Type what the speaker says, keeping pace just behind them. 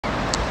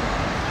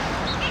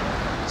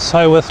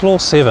So with Law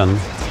 7,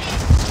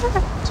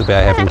 it's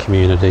about having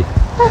community.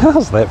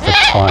 How's that for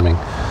timing?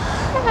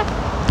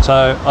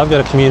 So I've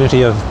got a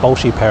community of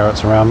bolshy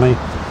parrots around me,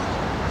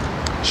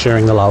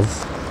 sharing the love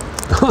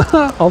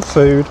of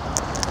food.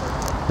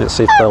 Let's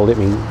see if they'll let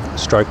me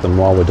stroke them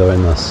while we're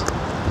doing this.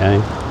 Okay.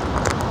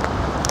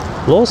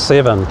 Law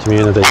 7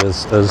 community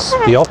is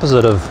the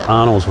opposite of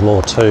Arnold's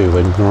Law 2,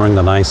 ignoring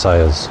the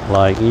naysayers.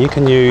 Like, you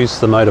can use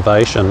the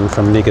motivation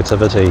from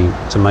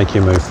negativity to make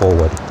you move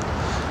forward,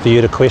 for you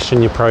to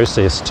question your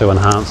process to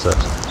enhance it.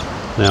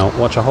 Now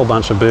watch, a whole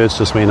bunch of birds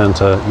just went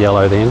into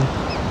yellow then,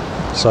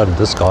 so did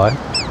this guy,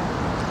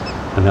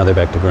 and now they're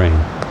back to green.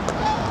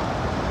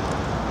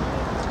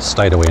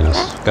 State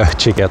awareness. Go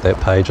check out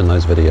that page and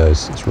those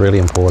videos. It's really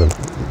important.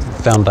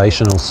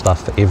 Foundational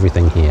stuff for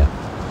everything here.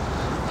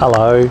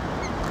 Hello.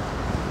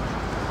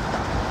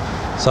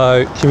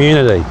 So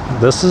community,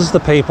 this is the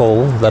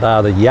people that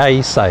are the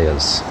yay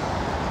sayers,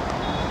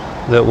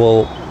 that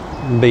will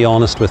be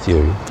honest with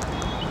you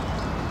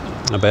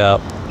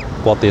about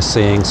what they're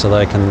seeing, so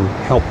they can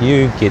help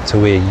you get to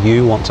where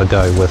you want to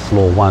go with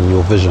Law 1,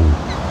 your vision.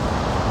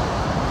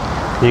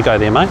 Can you go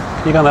there, mate?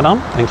 Can you go that on?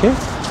 Thank you.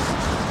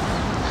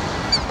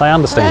 They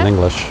understand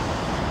English.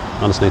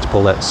 I just need to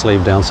pull that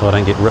sleeve down so I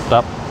don't get ripped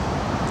up.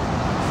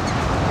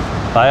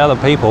 They are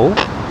the people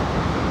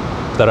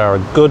that are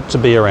good to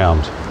be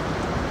around,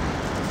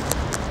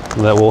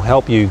 that will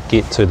help you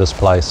get to this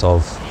place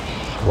of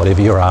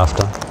whatever you're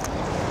after,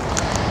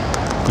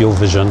 your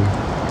vision.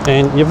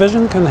 And your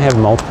vision can have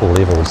multiple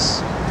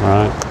levels,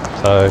 right?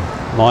 So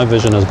my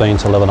vision has been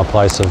to live in a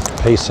place of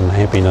peace and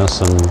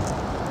happiness and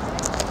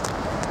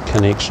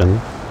connection,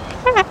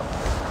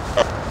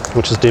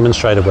 which is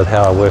demonstrated with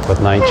how I work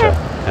with nature.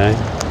 Okay?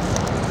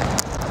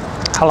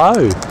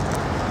 Hello.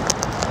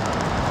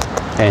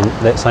 And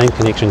that same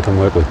connection can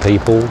work with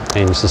people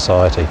and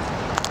society.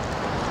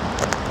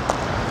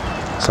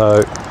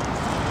 So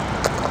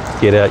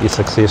get out your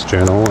success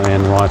journal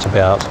and write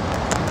about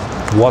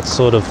what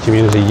sort of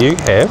community you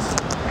have,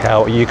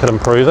 how you could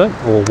improve it,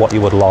 or what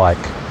you would like.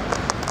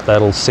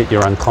 That'll set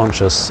your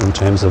unconscious in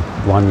terms of,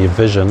 one, your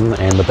vision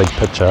and the big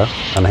picture,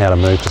 and how to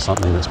move to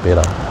something that's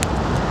better.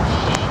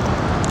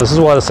 This is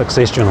why the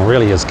success journal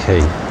really is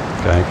key.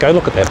 Okay? Go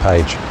look at that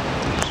page.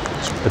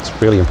 It's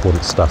really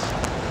important stuff.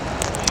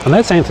 And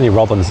that's Anthony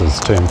Robbins'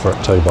 term for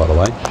it too, by the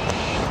way.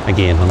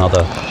 Again,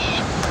 another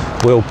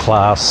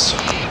world-class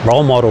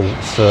role model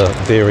for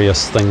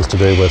various things to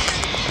do with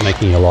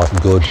making your life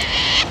good.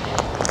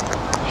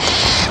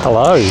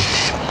 Hello.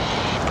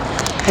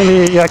 Are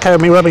you okay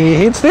with me rubbing your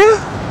heads there?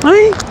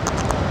 Hey?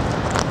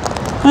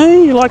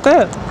 Hey, you like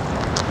that?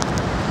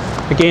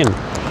 Again,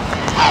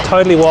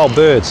 totally wild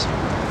birds,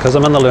 because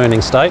I'm in the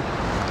learning state.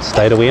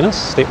 State awareness,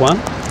 step 1.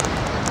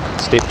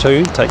 Step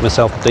 2, take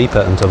myself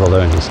deeper into the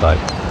learning state.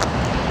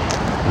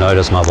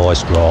 Notice my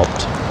voice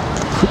dropped.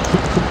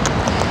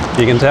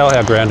 You can tell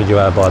how grounded you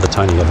are by the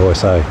tone of your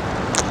voice, eh?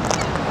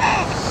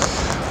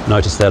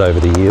 Notice that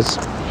over the years.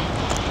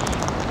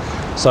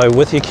 So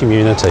with your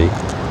community,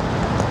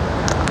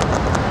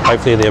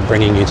 hopefully they're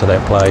bringing you to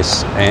that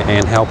place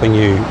and helping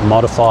you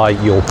modify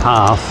your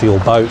path, your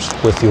boat,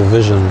 with your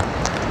vision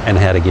and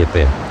how to get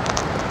there.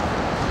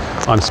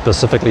 I'm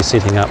specifically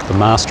setting up the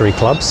mastery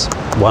clubs,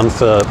 one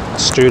for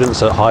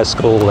students at high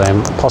school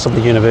and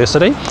possibly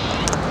university.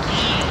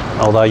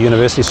 Although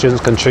university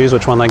students can choose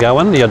which one they go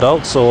in, the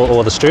adults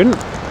or the student.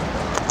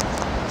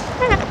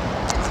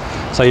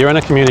 So you're in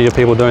a community of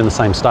people doing the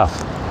same stuff.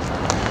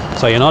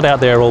 So you're not out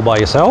there all by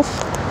yourself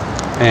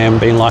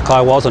and being like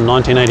I was in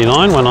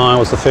 1989, when I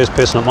was the first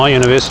person at my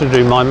university to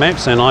do mind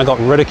maps, and I got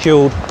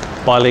ridiculed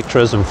by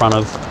lecturers in front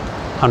of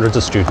hundreds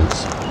of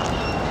students.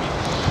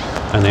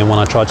 And then when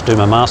I tried to do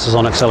my Masters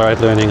on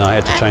Accelerated Learning, I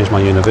had to change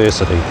my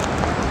university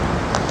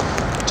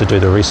to do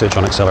the research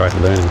on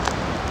Accelerated Learning.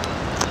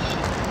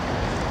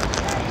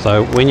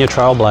 So when you're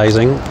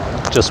trailblazing,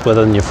 just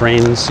within your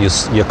friends,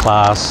 your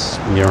class,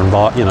 your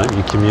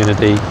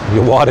community,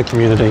 your wider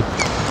community,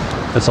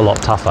 it's a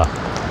lot tougher.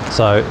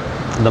 So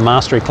the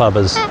Mastery Club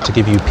is to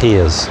give you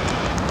peers.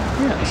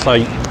 Yeah, so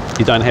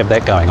you don't have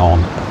that going on.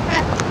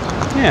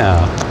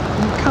 Yeah,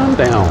 calm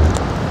down.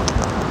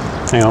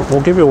 Hang on,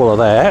 we'll give you all of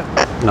that.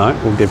 No,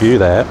 we'll give you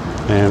that,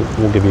 and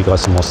we'll give you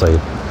guys some more seed.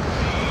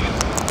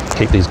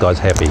 Keep these guys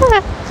happy.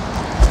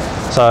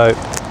 So,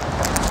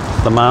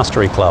 the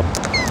Mastery Club.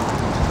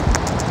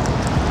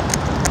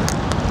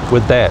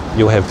 With that,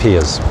 you'll have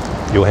peers.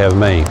 You'll have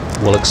me.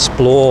 We'll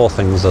explore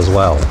things as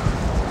well.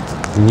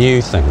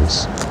 New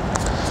things.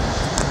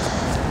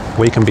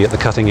 We can be at the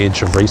cutting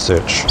edge of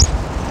research.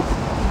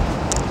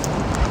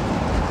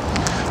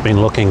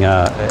 Been looking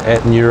at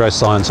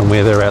neuroscience and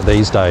where they're at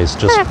these days.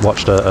 Just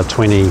watched a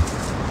 20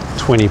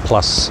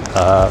 plus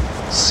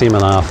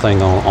seminar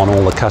thing on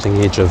all the cutting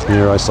edge of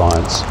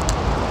neuroscience.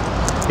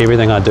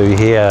 Everything I do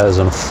here is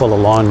in full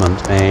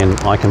alignment, and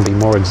I can be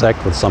more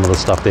exact with some of the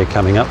stuff they're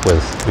coming up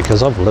with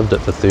because I've lived it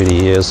for 30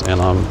 years,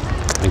 and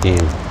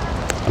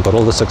I've got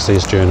all the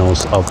success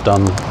journals. I've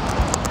done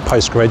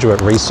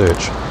postgraduate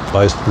research,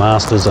 both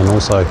masters, and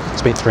also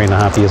spent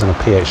 3.5 years in a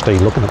PhD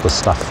looking at this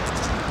stuff.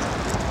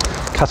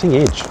 cutting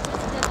edge.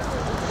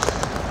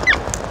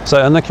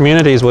 So in the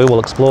communities we will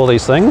explore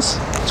these things.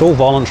 It's all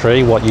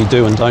voluntary, what you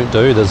do and don't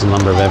do. There's a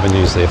number of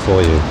avenues there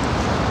for you.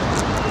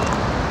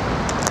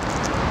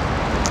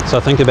 So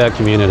think about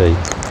community.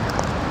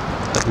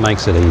 It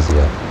makes it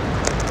easier.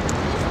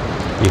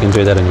 You can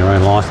do that in your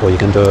own life, or you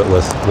can do it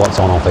with what's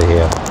on offer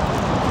here.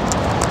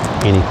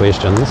 Any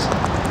questions,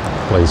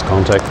 please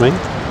contact me.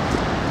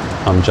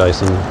 I'm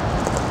Jason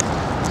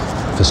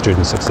for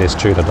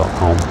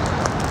studentsuccesstutor.com.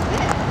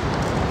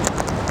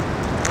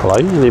 Hello,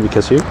 let me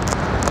kiss you.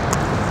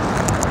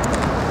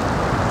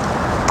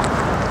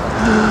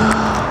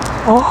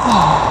 Oh,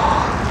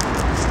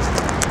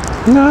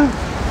 you know,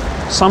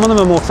 some of them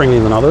are more friendly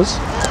than others,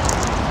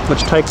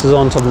 which takes us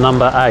on to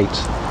number 8.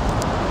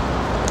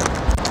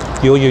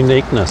 Your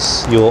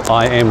uniqueness, your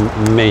I am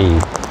me.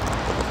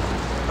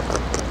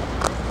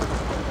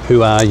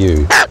 Who are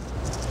you?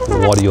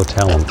 What are your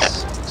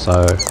talents?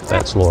 So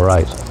that's law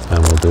 8,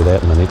 and we'll do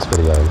that in the next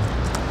video.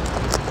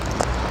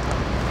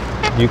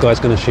 You guys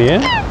going to share?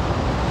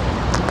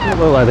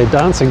 Well, they're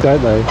dancing,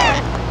 don't they?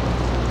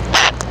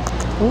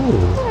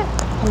 Oh.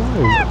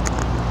 Hello.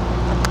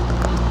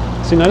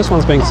 So you notice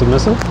one's being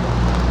submissive?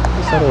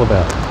 What's that all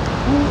about?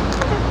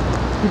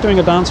 You doing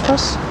a dance for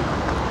us?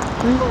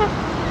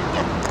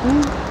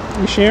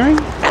 You sharing?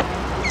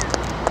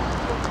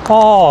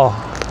 Oh,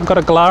 I've got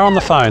a glare on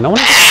the phone. I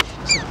wonder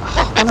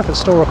if it's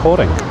still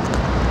recording.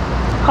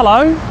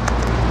 Hello?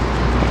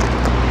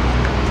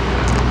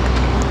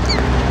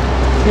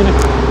 You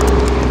know,